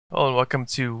Hello and welcome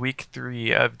to week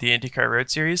 3 of the IndyCar Road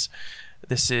Series.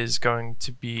 This is going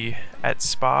to be at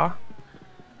Spa.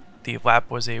 The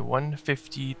lap was a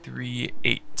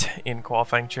 1:53.8 in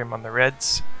qualifying trim on the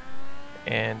Reds,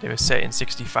 and it was set in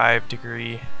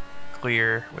 65-degree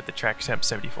clear with the track temp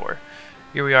 74.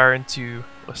 Here we are into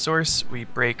La Source. We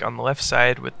brake on the left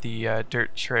side with the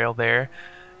dirt trail there,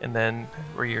 and then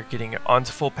we're getting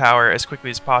onto full power as quickly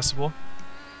as possible,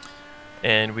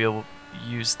 and we'll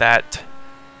use that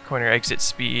corner exit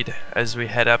speed as we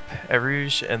head up Eau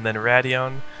Rouge and then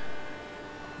Radion.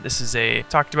 This is a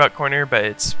talked about corner, but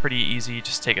it's pretty easy,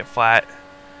 just take it flat.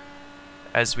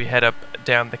 As we head up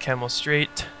down the Kemmel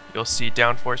Straight, you'll see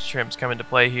downforce trims come into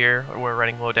play here. We're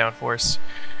running low downforce,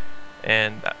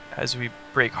 and as we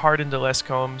brake hard into Les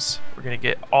Combes, we're going to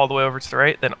get all the way over to the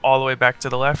right, then all the way back to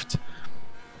the left.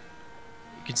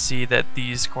 You can see that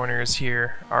these corners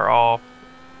here are all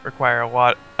require a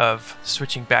lot of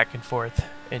switching back and forth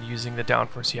and using the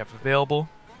downforce you have available.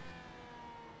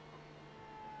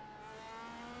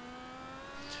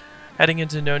 Heading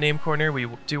into No Name Corner, we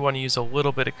do want to use a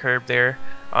little bit of curb there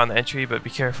on the entry, but be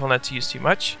careful not to use too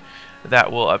much.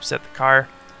 That will upset the car.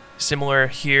 Similar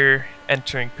here,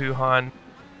 entering Puhan.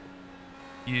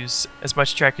 Use as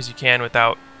much track as you can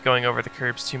without going over the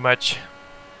curbs too much.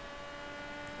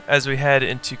 As we head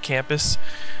into Campus,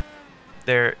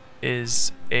 there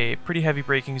is a pretty heavy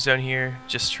braking zone here.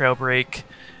 Just trail brake,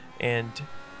 and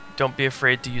don't be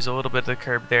afraid to use a little bit of the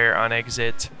curb there on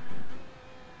exit.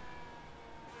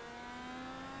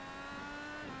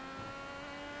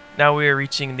 Now we are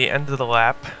reaching the end of the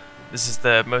lap. This is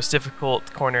the most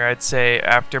difficult corner, I'd say.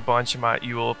 After Blanchimont,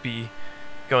 you will be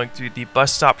going through the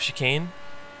bus stop chicane.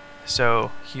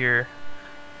 So here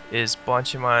is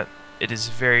Blanchimont. It is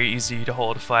very easy to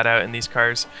hold flat out in these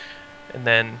cars. And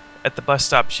then at the bus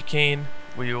stop chicane,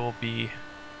 we will be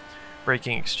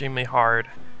braking extremely hard.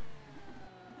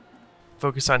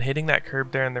 Focus on hitting that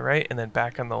curb there on the right and then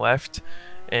back on the left.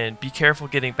 And be careful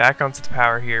getting back onto the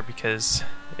power here because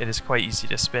it is quite easy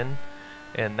to spin.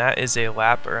 And that is a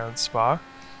lap around Spa.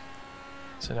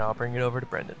 So now I'll bring it over to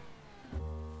Brendan.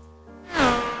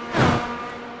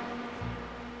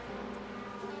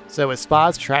 So with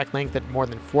Spa's track length at more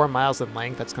than 4 miles in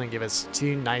length, that's going to give us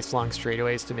 2 nice long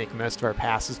straightaways to make most of our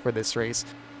passes for this race.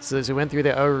 So as we went through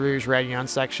the Eau Rouge Radion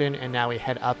section and now we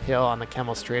head uphill on the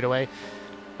Kemmel straightaway,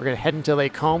 we're going to head into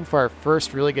Lake Combe for our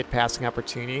first really good passing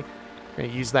opportunity. We're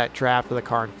going to use that draft of the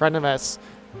car in front of us.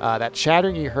 That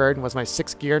chattering you heard was my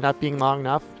 6th gear not being long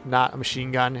enough, not a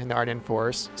machine gun in the Ardennes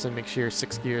Forest. So make sure your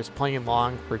 6th gear is plenty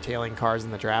long for tailing cars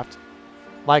in the draft.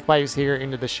 Likewise here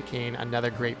into the chicane,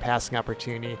 another great passing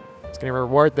opportunity. It's going to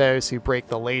reward those who brake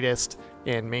the latest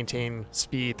and maintain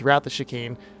speed throughout the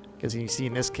chicane, because you see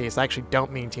in this case I actually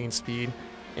don't maintain speed,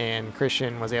 and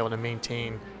Christian was able to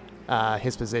maintain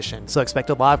his position. So expect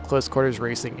a lot of close quarters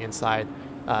racing inside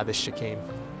this chicane.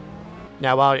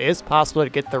 Now while it is possible to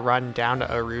get the run down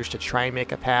to Eau Rouge to try and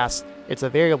make a pass, it's a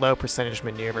very low percentage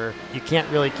maneuver. You can't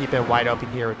really keep it wide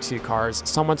open here with 2 cars.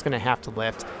 Someone's going to have to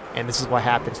lift, and this is what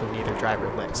happens when neither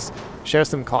driver lifts. Show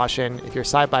some caution. If you're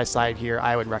side by side here,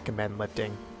 I would recommend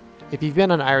lifting. If you've been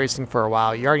on iRacing for a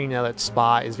while, you already know that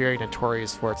Spa is very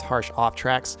notorious for its harsh off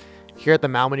tracks. Here at the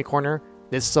Malmedy corner,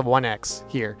 this is a 1X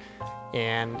here,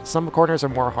 and some corners are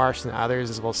more harsh than others,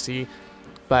 as we'll see.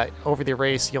 But over the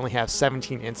race, you only have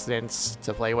 17 incidents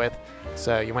to play with,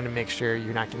 so you want to make sure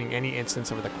you're not getting any incidents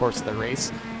over the course of the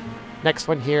race. Next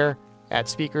one here at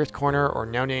Speaker's Corner or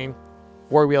No Name,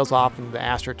 4 wheels off into the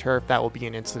AstroTurf, that will be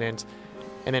an incident.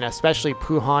 And then especially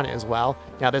Puhan as well.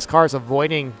 Now this car is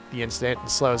avoiding the incident and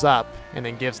slows up and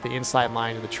then gives the inside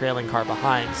line to the trailing car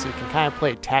behind, so you can kind of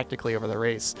play tactically over the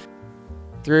race.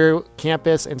 Through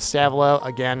Campus and Stavelot,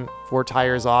 again, 4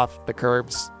 tires off the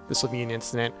curbs, this will be an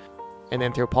incident. And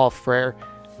then through Paul Frere,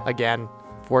 again,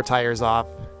 4 tires off,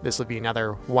 this will be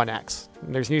another 1X.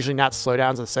 And there's usually not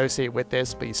slowdowns associated with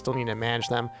this, but you still need to manage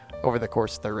them over the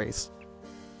course of the race.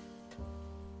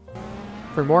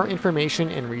 For more information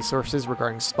and resources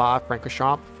regarding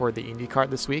Spa-Francorchamps for the IndyCar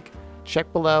this week,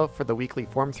 check below for the weekly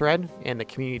forum thread and the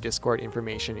community Discord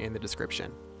information in the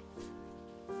description.